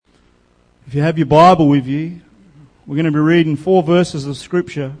If you have your Bible with you, we're going to be reading 4 verses of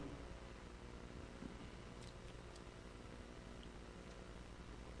Scripture.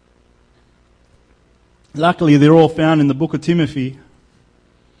 Luckily, they're all found in the book of Timothy.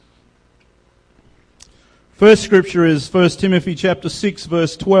 First Scripture is 1 Timothy chapter 6,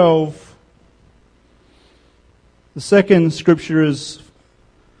 verse 12. The second Scripture is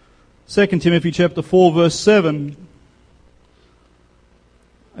 2 Timothy chapter 4, verse 7.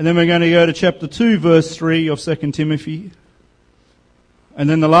 And then we're going to go to chapter 2, verse 3 of 2 Timothy. And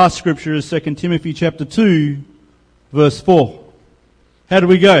then the last scripture is 2 Timothy chapter 2, verse 4. How do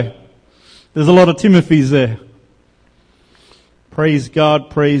we go? There's a lot of Timothys there. Praise God,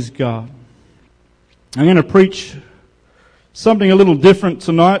 praise God. I'm going to preach something a little different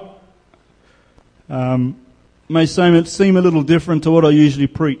tonight. May seem a little different to what I usually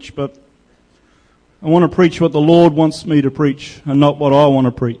preach, but I want to preach what the Lord wants me to preach and not what I want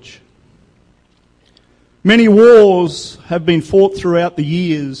to preach. Many wars have been fought throughout the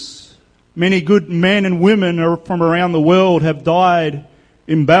years. Many good men and women from around the world have died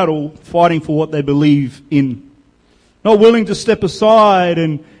in battle fighting for what they believe in. Not willing to step aside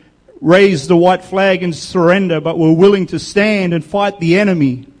and raise the white flag and surrender, but were willing to stand and fight the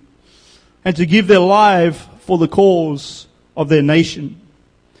enemy and to give their life for the cause of their nation.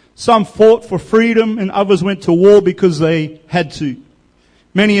 Some fought for freedom and others went to war because they had to.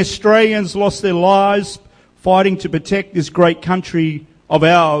 Many Australians lost their lives fighting to protect this great country of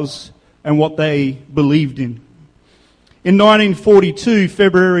ours and what they believed in. In 1942,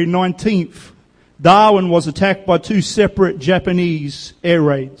 February 19th, Darwin was attacked by 2 separate Japanese air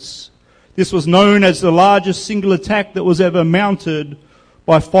raids. This was known as the largest single attack that was ever mounted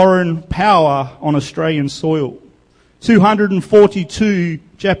by foreign power on Australian soil. 242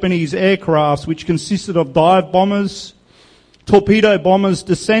 Japanese aircrafts, which consisted of dive bombers, torpedo bombers,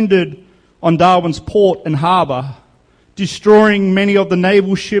 descended on Darwin's port and harbour, destroying many of the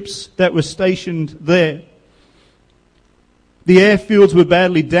naval ships that were stationed there. The airfields were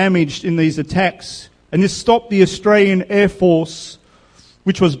badly damaged in these attacks, and this stopped the Australian Air Force,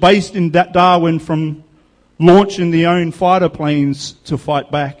 which was based in Darwin, from launching their own fighter planes to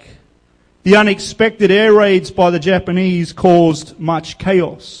fight back. The unexpected air raids by the Japanese caused much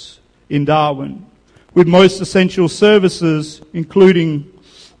chaos in Darwin, with most essential services, including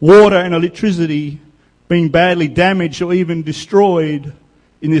water and electricity, being badly damaged or even destroyed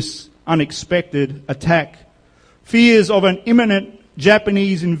in this unexpected attack. Fears of an imminent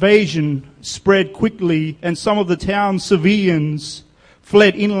Japanese invasion spread quickly, and some of the town's civilians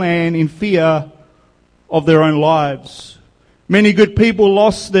fled inland in fear of their own lives. Many good people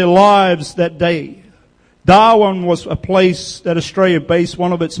lost their lives that day. Darwin was a place that Australia based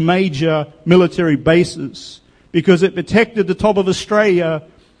one of its major military bases because it protected the top of Australia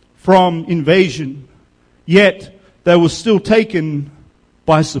from invasion. Yet they were still taken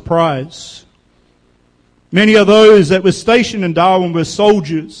by surprise. Many of those that were stationed in Darwin were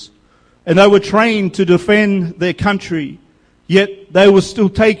soldiers, and they were trained to defend their country. Yet they were still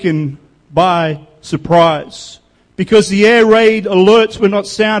taken by surprise, because the air raid alerts were not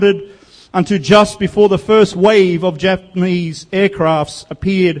sounded until just before the first wave of Japanese aircrafts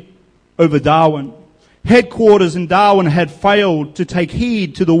appeared over Darwin. Headquarters in Darwin had failed to take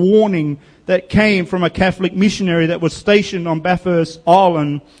heed to the warning that came from a Catholic missionary that was stationed on Bathurst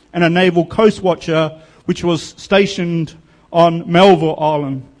Island and a naval coast watcher which was stationed on Melville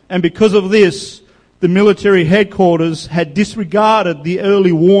Island. And because of this, the military headquarters had disregarded the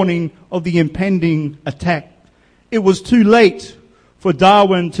early warning of the impending attack. It was too late for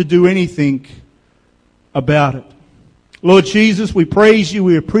Darwin to do anything about it. Lord Jesus, we praise you,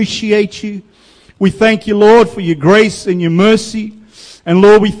 we appreciate you. We thank you, Lord, for your grace and your mercy. And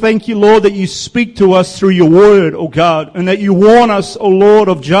Lord, we thank you, Lord, that you speak to us through your word, O God, and that you warn us, O Lord,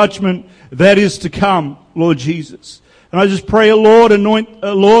 of judgment that is to come, Lord Jesus. And I just pray, Lord, anoint,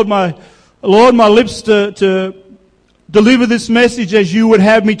 Lord, my lips to deliver this message as you would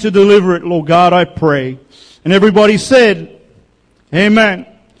have me to deliver it, Lord God, I pray. And everybody said, Amen.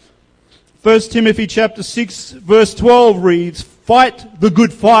 1 Timothy chapter 6 verse 12 reads, "Fight the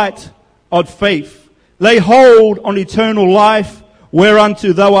good fight of faith. Lay hold on eternal life,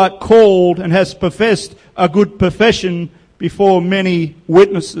 whereunto thou art called and hast professed a good profession before many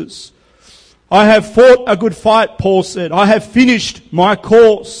witnesses." I have fought a good fight, Paul said. I have finished my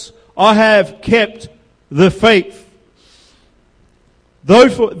course. I have kept the faith.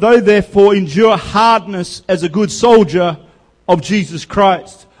 Though therefore endure hardness as a good soldier of Jesus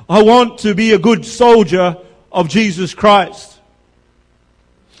Christ. I want to be a good soldier of Jesus Christ.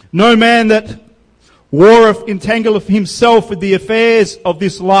 No man that warreth entangleth himself with the affairs of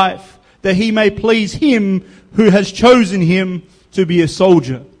this life, that he may please him who has chosen him to be a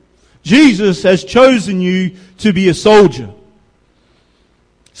soldier. Jesus has chosen you to be a soldier.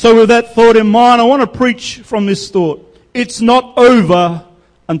 So with that thought in mind, I want to preach from this thought. It's not over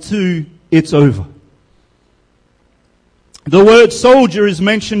until it's over. The word soldier is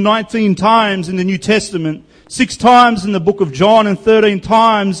mentioned 19 times in the New Testament, 6 times in the book of John and 13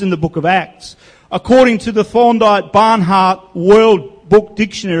 times in the book of Acts. According to the Thorndike Barnhart World Book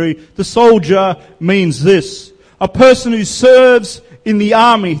Dictionary, the soldier means this: a person who serves in the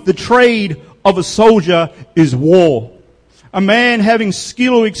army. The trade of a soldier is war. A man having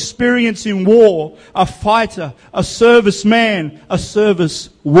skill or experience in war, a fighter, a serviceman, a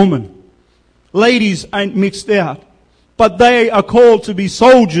servicewoman. Ladies ain't mixed out, but they are called to be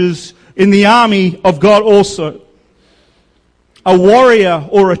soldiers in the army of God also. A warrior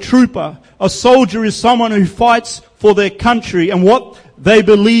or a trooper. A soldier is someone who fights for their country and what they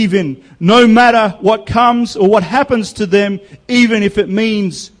believe in, no matter what comes or what happens to them, even if it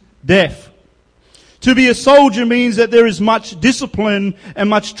means death. To be a soldier means that there is much discipline and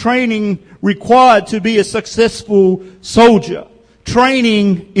much training required to be a successful soldier.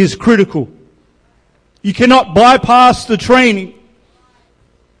 Training is critical. You cannot bypass the training.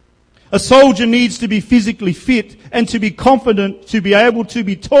 A soldier needs to be physically fit and to be confident to be able to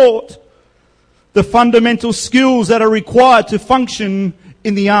be taught the fundamental skills that are required to function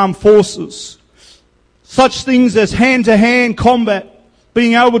in the armed forces. Such things as hand-to-hand combat,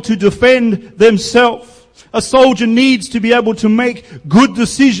 being able to defend themselves. A soldier needs to be able to make good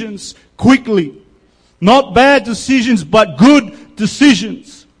decisions quickly. Not bad decisions, but good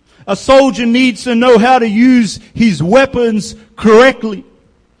decisions. A soldier needs to know how to use his weapons correctly.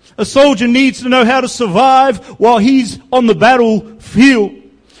 A soldier needs to know how to survive while he's on the battlefield.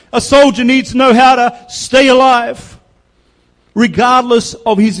 A soldier needs to know how to stay alive, regardless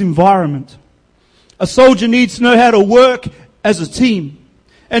of his environment. A soldier needs to know how to work as a team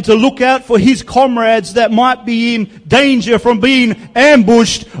and to look out for his comrades that might be in danger from being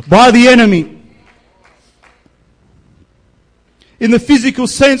ambushed by the enemy. In the physical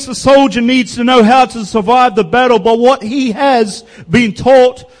sense, a soldier needs to know how to survive the battle by what he has been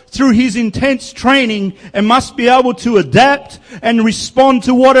taught through his intense training, and must be able to adapt and respond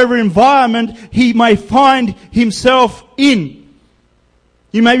to whatever environment he may find himself in.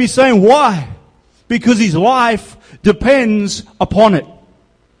 You may be saying, why? Because his life depends upon it.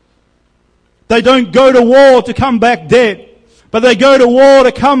 They don't go to war to come back dead, but they go to war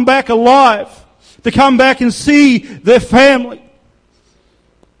to come back alive, to come back and see their family.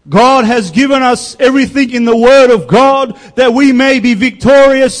 God has given us everything in the Word of God that we may be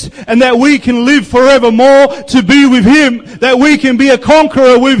victorious and that we can live forevermore to be with Him, that we can be a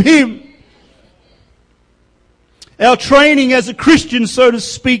conqueror with Him. Our training as a Christian, so to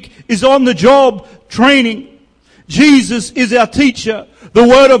speak, is on-the-job training. Jesus is our teacher. The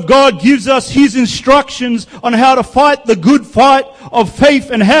Word of God gives us His instructions on how to fight the good fight of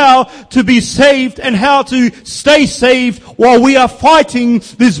faith and how to be saved and how to stay saved while we are fighting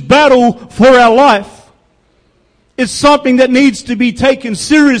this battle for our life. It's something that needs to be taken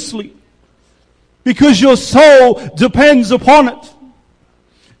seriously because your soul depends upon it.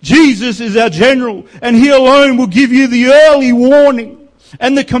 Jesus is our general, and He alone will give you the early warning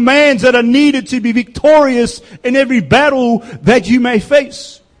and the commands that are needed to be victorious in every battle that you may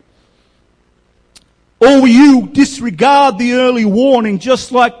face. Or will you disregard the early warning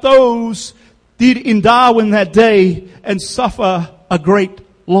just like those did in Darwin that day and suffer a great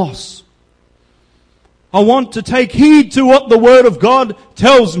loss? I want to take heed to what the Word of God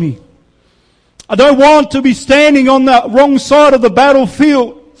tells me. I don't want to be standing on the wrong side of the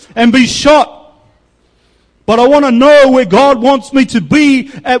battlefield and be shot. But I want to know where God wants me to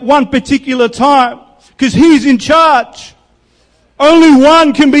be at one particular time, because He's in charge. Only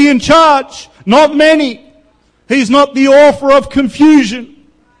one can be in charge, not many. He's not the author of confusion.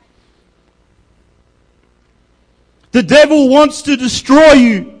 The devil wants to destroy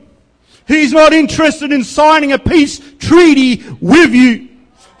you. He's not interested in signing a peace treaty with you.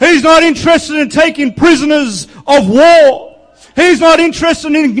 He's not interested in taking prisoners of war. He's not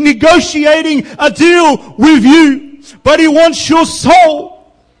interested in negotiating a deal with you, but he wants your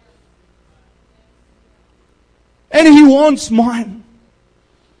soul. And he wants mine.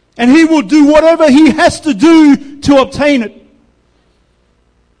 And he will do whatever he has to do to obtain it.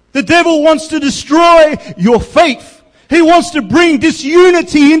 The devil wants to destroy your faith. He wants to bring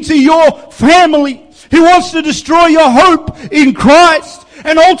disunity into your family. He wants to destroy your hope in Christ.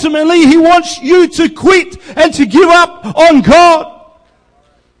 And ultimately, he wants you to quit and to give up on God.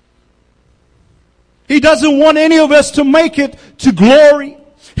 He doesn't want any of us to make it to glory.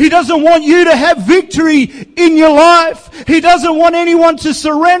 He doesn't want you to have victory in your life. He doesn't want anyone to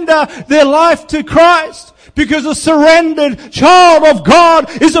surrender their life to Christ, because a surrendered child of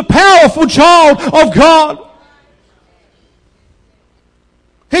God is a powerful child of God.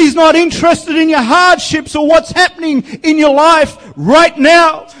 He's not interested in your hardships or what's happening in your life right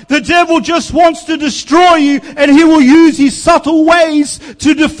now. The devil just wants to destroy you, and he will use his subtle ways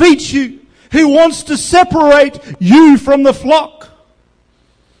to defeat you. He wants to separate you from the flock.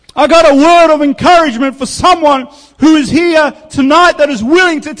 I got a word of encouragement for someone who is here tonight that is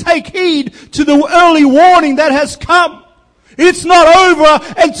willing to take heed to the early warning that has come. It's not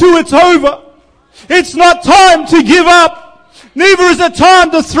over until it's over. It's not time to give up. Neither is it time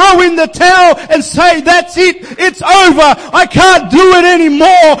to throw in the towel and say, that's it, it's over, I can't do it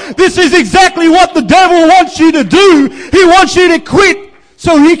anymore. This is exactly what the devil wants you to do. He wants you to quit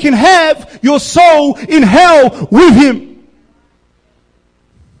so he can have your soul in hell with him.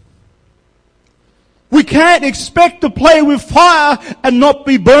 We can't expect to play with fire and not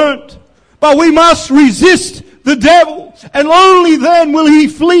be burnt. But we must resist the devil, and only then will he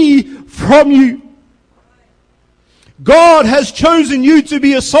flee from you. God has chosen you to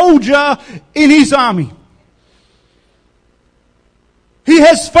be a soldier in his army. He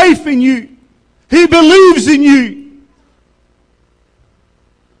has faith in you. He believes in you.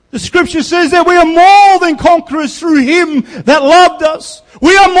 The scripture says that we are more than conquerors through him that loved us.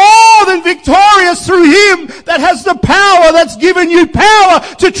 We are more than victorious through him that has the power, that's given you power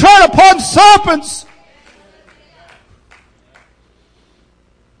to tread upon serpents.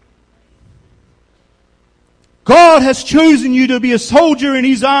 God has chosen you to be a soldier in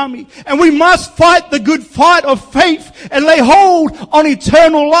his army, and we must fight the good fight of faith and lay hold on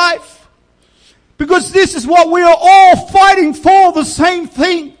eternal life. Because this is what we are all fighting for, the same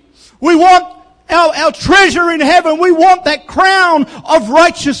thing. We want our treasure in heaven. We want that crown of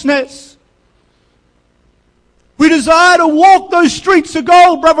righteousness. We desire to walk those streets of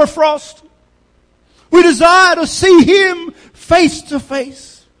gold, Brother Frost. We desire to see him face to face.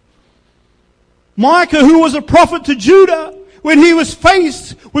 Micah, who was a prophet to Judah, when he was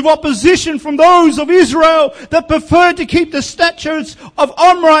faced with opposition from those of Israel that preferred to keep the statutes of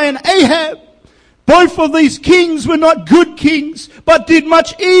Omri and Ahab, both of these kings were not good kings, but did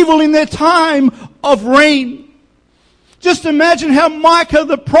much evil in their time of reign. Just imagine how Micah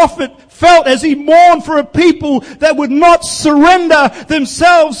the prophet felt as he mourned for a people that would not surrender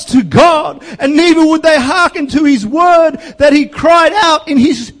themselves to God, and neither would they hearken to his word that he cried out in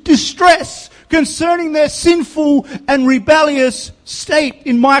his distress concerning their sinful and rebellious state.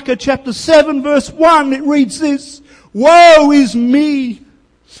 In Micah chapter 7 verse 1 it reads this: Woe is me!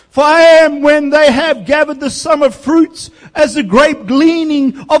 For I am when they have gathered the summer fruits as the grape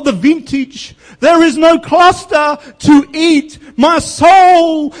gleaning of the vintage. There is no cluster to eat. My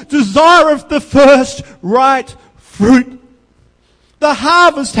soul desireth the first right fruit. The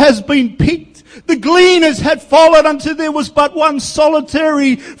harvest has been picked. The gleaners had followed until there was but one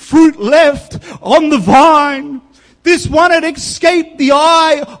solitary fruit left on the vine. This one had escaped the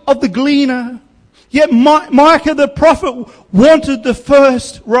eye of the gleaner. Yet Micah the prophet wanted the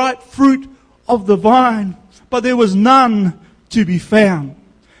first right fruit of the vine, but there was none to be found.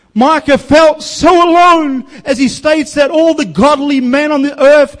 Micah felt so alone as he states that all the godly men on the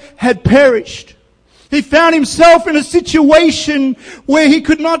earth had perished. He found himself in a situation where he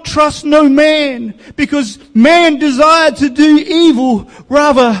could not trust no man, because man desired to do evil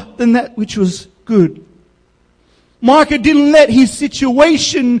rather than that which was good. Micah didn't let his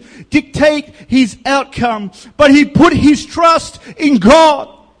situation dictate his outcome, but he put his trust in God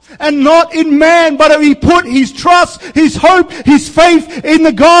and not in man, but he put his trust, his hope, his faith in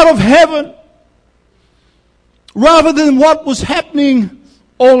the God of heaven rather than what was happening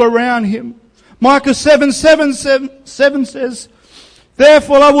all around him. Micah 7 says,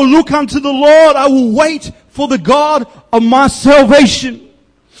 Therefore I will look unto the Lord, I will wait for the God of my salvation.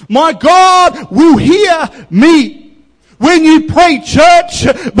 My God will hear me. When you pray, church,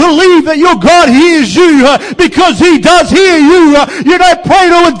 believe that your God hears you, because he does hear you. You don't pray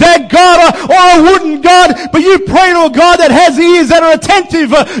to a dead God or a wooden God, but you pray to a God that has ears that are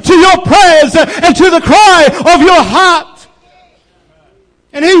attentive to your prayers and to the cry of your heart.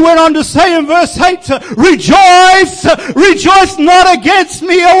 And he went on to say in verse 8, Rejoice, rejoice not against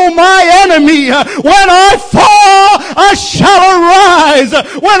me, O my enemy. When I fall, I shall arise.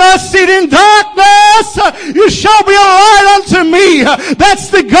 When I sit in darkness, you shall be a light unto me. That's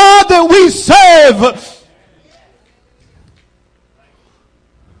the God that we serve.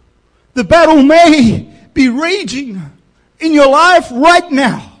 The battle may be raging in your life right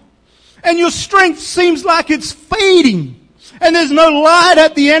now, and your strength seems like it's fading. and there's no light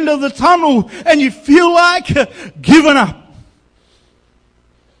at the end of the tunnel, and you feel like giving up.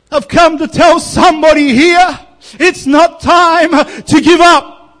 I've come to tell somebody here, it's not time to give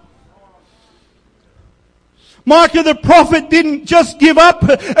up. Micah the prophet didn't just give up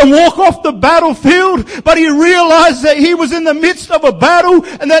and walk off the battlefield, but he realized that he was in the midst of a battle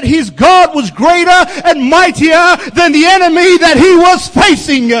and that his God was greater and mightier than the enemy that he was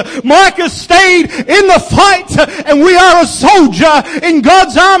facing. Micah stayed in the fight, and we are a soldier in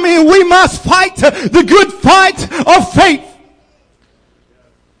God's army, and we must fight the good fight of faith.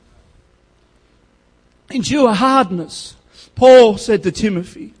 Endure hardness, Paul said to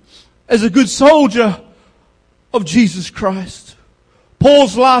Timothy, as a good soldier of Jesus Christ.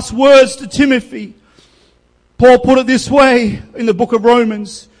 Paul's last words to Timothy, Paul put it this way in the book of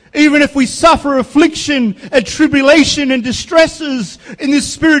Romans: even if we suffer affliction and tribulation and distresses in this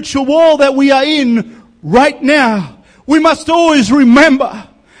spiritual war that we are in right now, we must always remember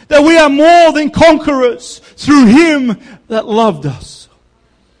that we are more than conquerors through Him that loved us.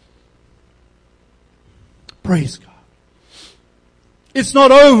 Praise God. It's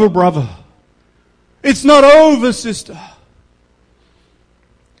not over, brother. It's not over, sister.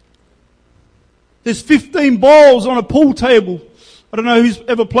 There's 15 balls on a pool table. I don't know who's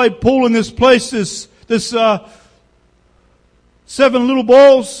ever played pool in this place. There's 7 little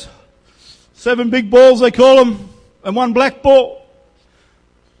balls, 7 big balls they call them, and 1 black ball.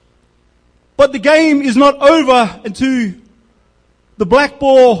 But the game is not over until the black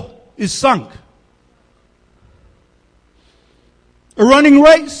ball is sunk. A running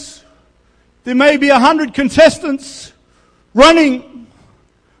race. There may be 100 contestants running,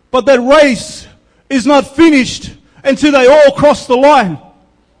 but that race is not finished until they all cross the line.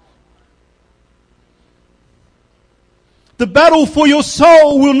 The battle for your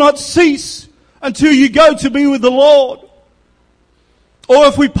soul will not cease until you go to be with the Lord. Or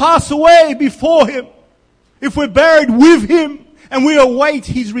if we pass away before Him, if we're buried with Him and we await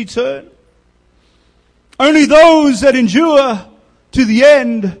His return. Only those that endure to the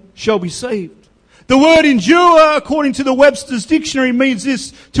end shall be saved. The word endure, according to the Webster's dictionary, means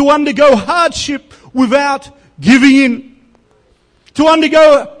this: to undergo hardship without giving in. To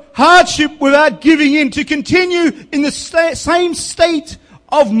undergo hardship without giving in. To continue in the same state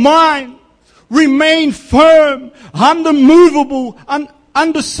of mind. Remain firm, unmovable,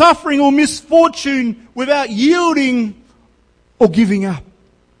 under suffering or misfortune without yielding or giving up.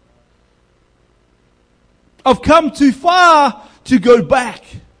 I've come too far to go back.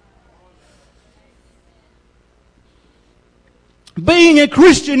 Being a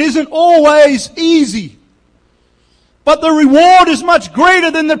Christian isn't always easy, but the reward is much greater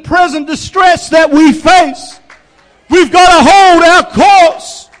than the present distress that we face. We've got to hold our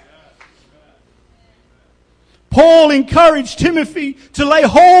course. Paul encouraged Timothy to lay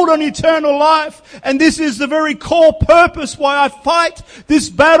hold on eternal life, and this is the very core purpose why I fight this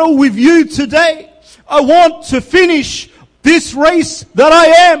battle with you today. I want to finish this race that I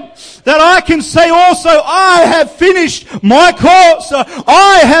am, that I can say also, I have finished my course.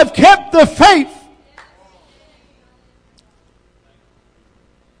 I have kept the faith.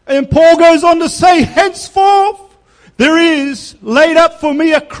 And Paul goes on to say, henceforth there is laid up for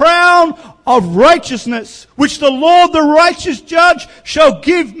me a crown of righteousness, which the Lord, the righteous judge, shall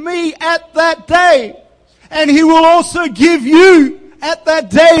give me at that day. And He will also give you at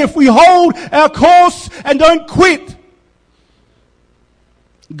that day if we hold our course and don't quit.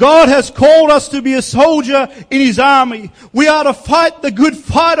 God has called us to be a soldier in His army. We are to fight the good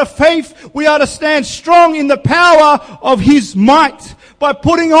fight of faith. We are to stand strong in the power of His might by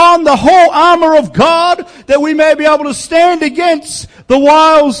putting on the whole armor of God, that we may be able to stand against the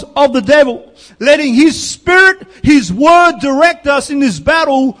wiles of the devil, letting His Spirit, His Word direct us in this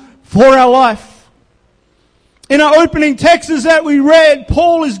battle for our life. In our opening texts that we read,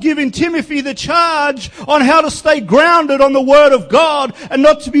 Paul is giving Timothy the charge on how to stay grounded on the Word of God and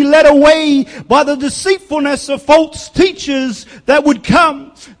not to be led away by the deceitfulness of false teachers that would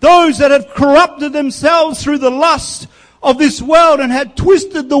come. Those that have corrupted themselves through the lust of this world and had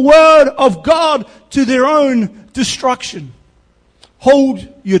twisted the Word of God to their own destruction. Hold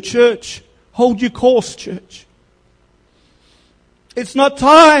your church. Hold your course, church. It's not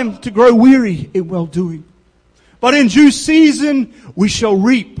time to grow weary in well-doing. But in due season we shall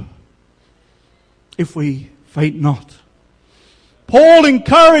reap if we faint not. Paul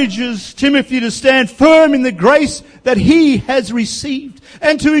encourages Timothy to stand firm in the grace that he has received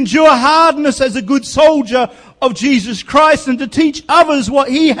and to endure hardness as a good soldier of Jesus Christ and to teach others what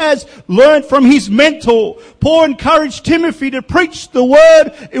he has learned from his mentor. Paul encouraged Timothy to preach the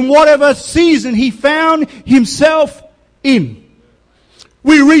word in whatever season he found himself in.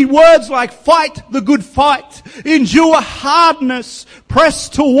 We read words like fight the good fight, endure hardness, press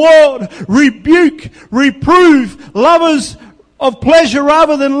toward, rebuke, reprove, lovers of pleasure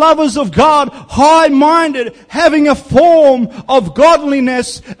rather than lovers of God, high-minded, having a form of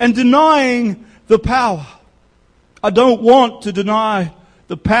godliness and denying the power. I don't want to deny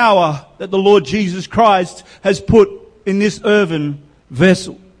the power that the Lord Jesus Christ has put in this earthen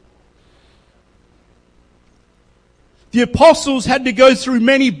vessel. The apostles had to go through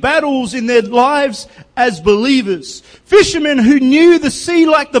many battles in their lives as believers. Fishermen who knew the sea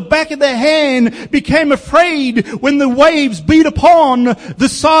like the back of their hand became afraid when the waves beat upon the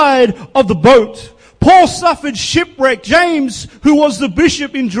side of the boat. Paul suffered shipwreck. James, who was the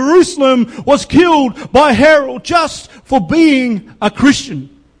bishop in Jerusalem, was killed by Herod just for being a Christian.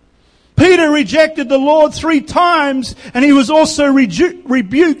 Peter rejected the Lord 3 times, and he was also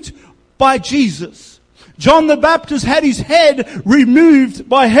rebuked by Jesus. John the Baptist had his head removed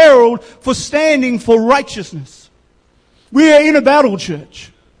by Herod for standing for righteousness. We are in a battle,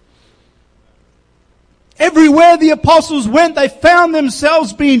 church. Everywhere the apostles went, they found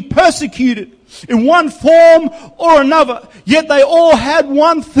themselves being persecuted in one form or another. Yet they all had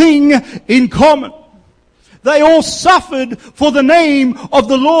one thing in common. They all suffered for the name of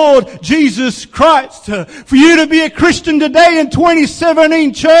the Lord Jesus Christ. For you to be a Christian today in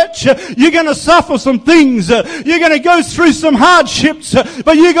 2017, church, you're going to suffer some things. You're going to go through some hardships,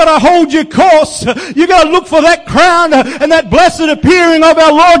 but you got to hold your course. You got to look for that crown and that blessed appearing of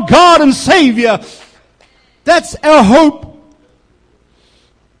our Lord God and Savior. That's our hope.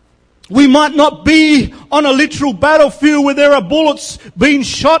 We might not be on a literal battlefield where there are bullets being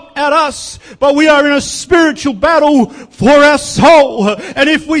shot at us, but we are in a spiritual battle for our soul. And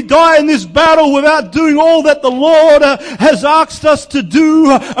if we die in this battle without doing all that the Lord has asked us to do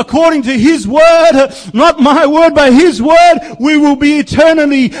according to His word, not my word but His word, we will be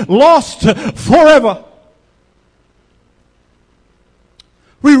eternally lost forever.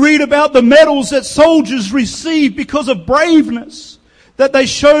 We read about the medals that soldiers received because of braveness that they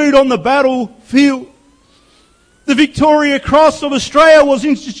showed on the battlefield. The Victoria Cross of Australia was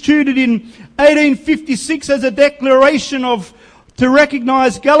instituted in 1856 as a declaration to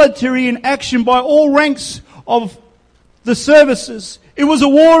recognise gallantry in action by all ranks of the services. It was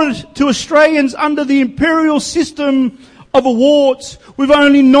awarded to Australians under the imperial system of awards, with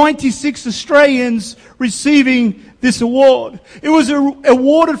only 96 Australians receiving this award. It was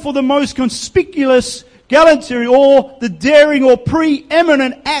awarded for the most conspicuous gallantry, or the daring or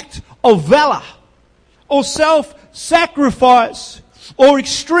preeminent act of valour, or self-sacrifice, or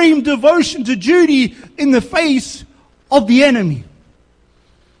extreme devotion to duty in the face of the enemy.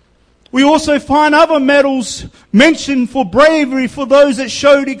 We also find other medals mentioned for bravery for those that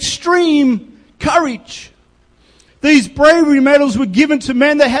showed extreme courage. These bravery medals were given to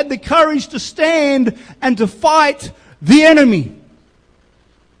men that had the courage to stand and to fight the enemy.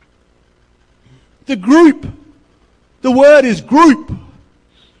 The word is group.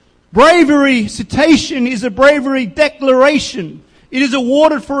 Bravery citation is a bravery declaration. It is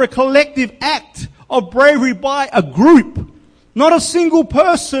awarded for a collective act of bravery by a group. Not a single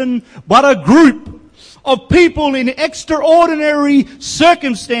person, but a group of people in extraordinary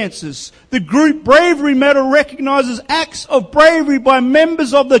circumstances. The group bravery medal recognizes acts of bravery by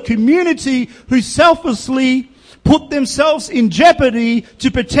members of the community who selflessly put themselves in jeopardy to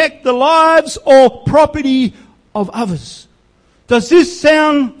protect the lives or property of others. Does this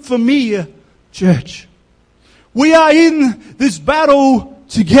sound familiar, church? We are in this battle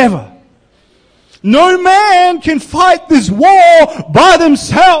together. No man can fight this war by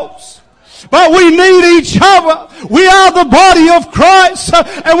themselves, but we need each other. We are the body of Christ,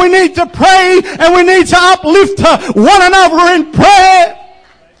 and we need to pray, and we need to uplift one another in prayer.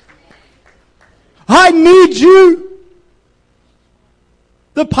 I need you.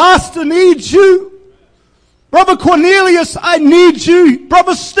 The pastor needs you. Brother Cornelius, I need you.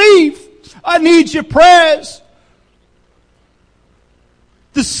 Brother Steve, I need your prayers.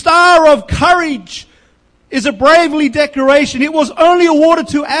 The Star of Courage is a bravery declaration. It was only awarded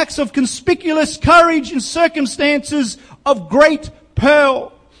to acts of conspicuous courage in circumstances of great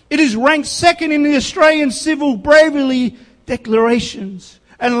peril. It is ranked second in the Australian Civil Bravery Declarations.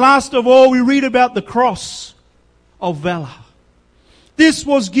 And last of all, we read about the Cross of Valour. This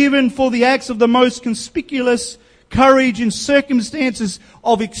was given for the acts of the most conspicuous courage in circumstances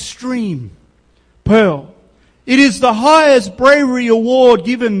of extreme peril. It is the highest bravery award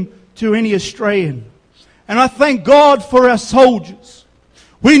given to any Australian. And I thank God for our soldiers.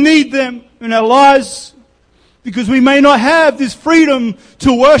 We need them in our lives because we may not have this freedom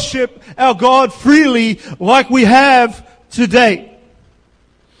to worship our God freely like we have today.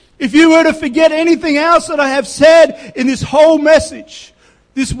 If you were to forget anything else that I have said in this whole message,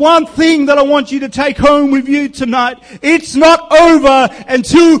 this one thing that I want you to take home with you tonight, it's not over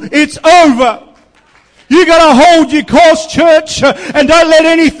until it's over. You gotta hold your course, church, and don't let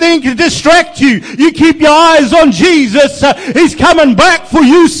anything distract you. You keep your eyes on Jesus. He's coming back for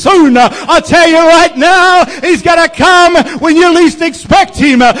you soon. I tell you right now, He's gonna come when you least expect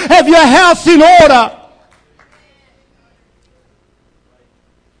Him. Have your house in order.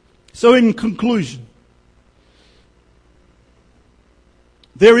 So in conclusion,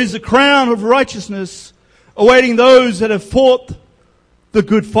 there is a crown of righteousness awaiting those that have fought the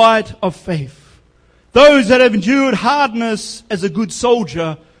good fight of faith. Those that have endured hardness as a good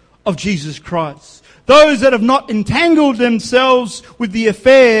soldier of Jesus Christ. Those that have not entangled themselves with the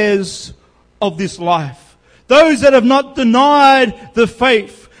affairs of this life. Those that have not denied the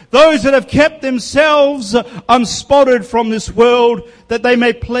faith. Those that have kept themselves unspotted from this world, that they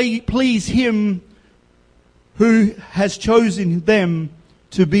may please Him who has chosen them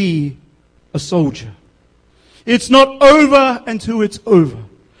to be a soldier. It's not over until it's over.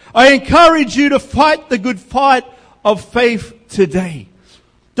 I encourage you to fight the good fight of faith today.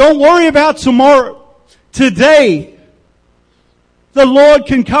 Don't worry about tomorrow. Today. The Lord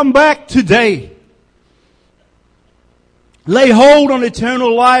can come back today. Lay hold on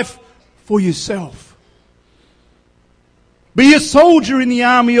eternal life for yourself. Be a soldier in the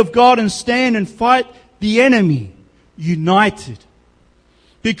army of God and stand and fight the enemy united.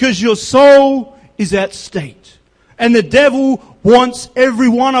 Because your soul is at stake. And the devil wants every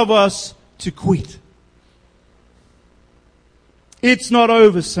one of us to quit. It's not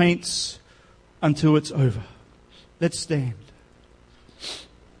over, saints, until it's over. Let's stand.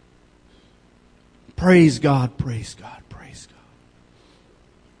 Praise God, praise God, praise God.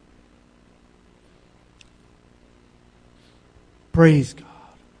 Praise God.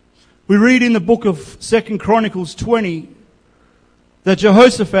 We read in the book of 2 Chronicles 20 that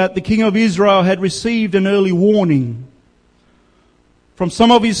Jehoshaphat, the king of Israel, had received an early warning from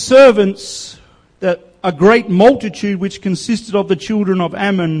some of his servants that a great multitude, which consisted of the children of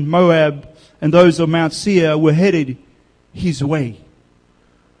Ammon, Moab, and those of Mount Seir, were headed his way.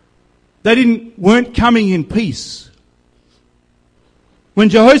 They weren't coming in peace. When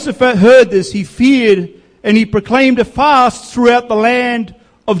Jehoshaphat heard this, he feared, and he proclaimed a fast throughout the land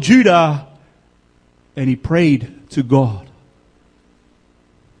of Judah, and he prayed to God.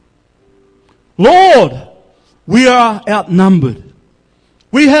 Lord, we are outnumbered.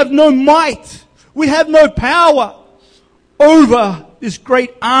 We have no might. We have no power over this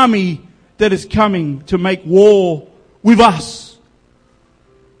great army that is coming to make war with us.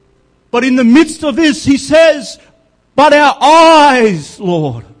 But in the midst of this, he says, but our eyes,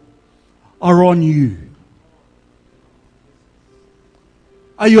 Lord, are on you.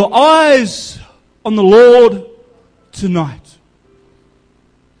 Are your eyes on the Lord tonight?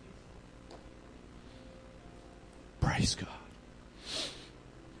 Praise God.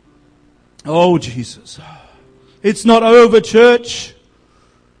 Oh, Jesus. It's not over, church,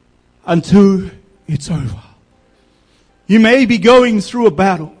 until it's over. You may be going through a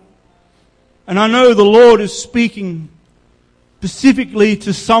battle. And I know the Lord is speaking specifically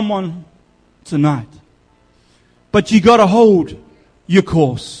to someone tonight. But you got to hold your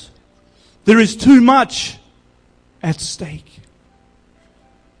course. There is too much at stake.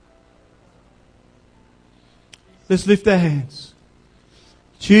 Let's lift our hands.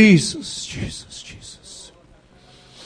 Jesus, Jesus, Jesus.